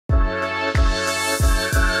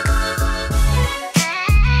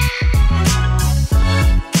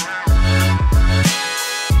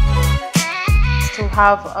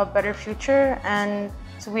have a better future. And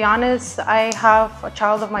to be honest, I have a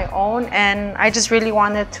child of my own, and I just really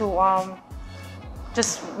wanted to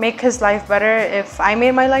just make his life better if I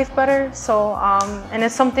made my life better. So, and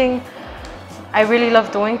it's something I really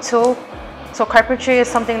love doing too. So carpentry is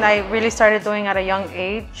something that I really started doing at a young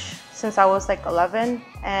age, since I was like 11.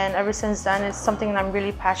 And ever since then, it's something that I'm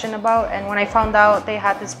really passionate about. And when I found out they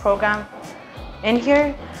had this program in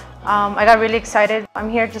here, I got really excited. I'm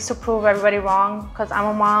here just to prove everybody wrong, because I'm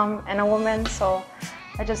a mom and a woman. So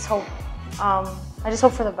I just hope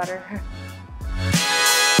for the better.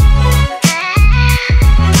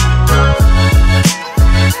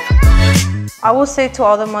 I will say to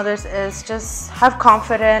all the mothers is just have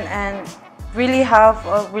confidence and really have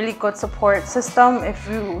a really good support system. If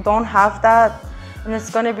you don't have that, then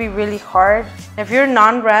it's going to be really hard. If you're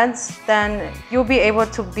non-reds, then you'll be able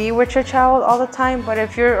to be with your child all the time. But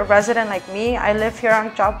if you're a resident like me, I live here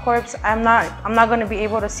on Job Corps, I'm not going to be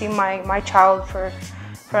able to see my child for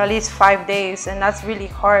at least 5 days, and that's really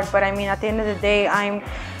hard. But I mean, at the end of the day, I'm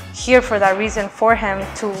here for that reason, for him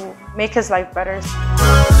to make his life better.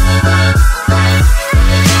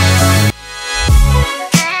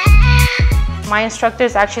 My instructor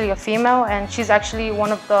is actually a female, and she's actually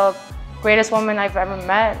one of the greatest women I've ever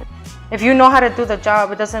met. If you know how to do the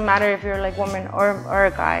job, it doesn't matter if you're like woman or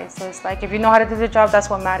a guy. So it's like, if you know how to do the job, that's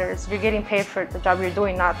what matters. You're getting paid for the job you're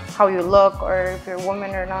doing, not how you look or if you're a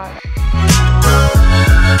woman or not.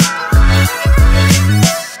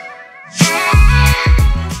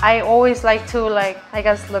 I always like to, I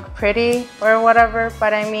guess, look pretty or whatever,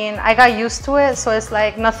 but I mean, I got used to it, so it's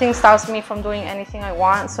like nothing stops me from doing anything I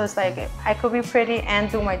want. So it's like I could be pretty and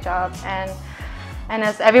do my job. And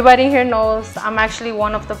as everybody here knows, I'm actually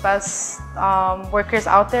one of the best workers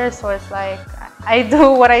out there. So it's like I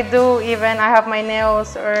do what I do, even I have my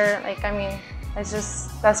nails, or like, I mean,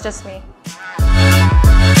 that's just me.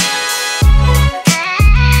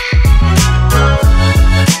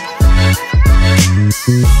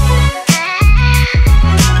 Thank you.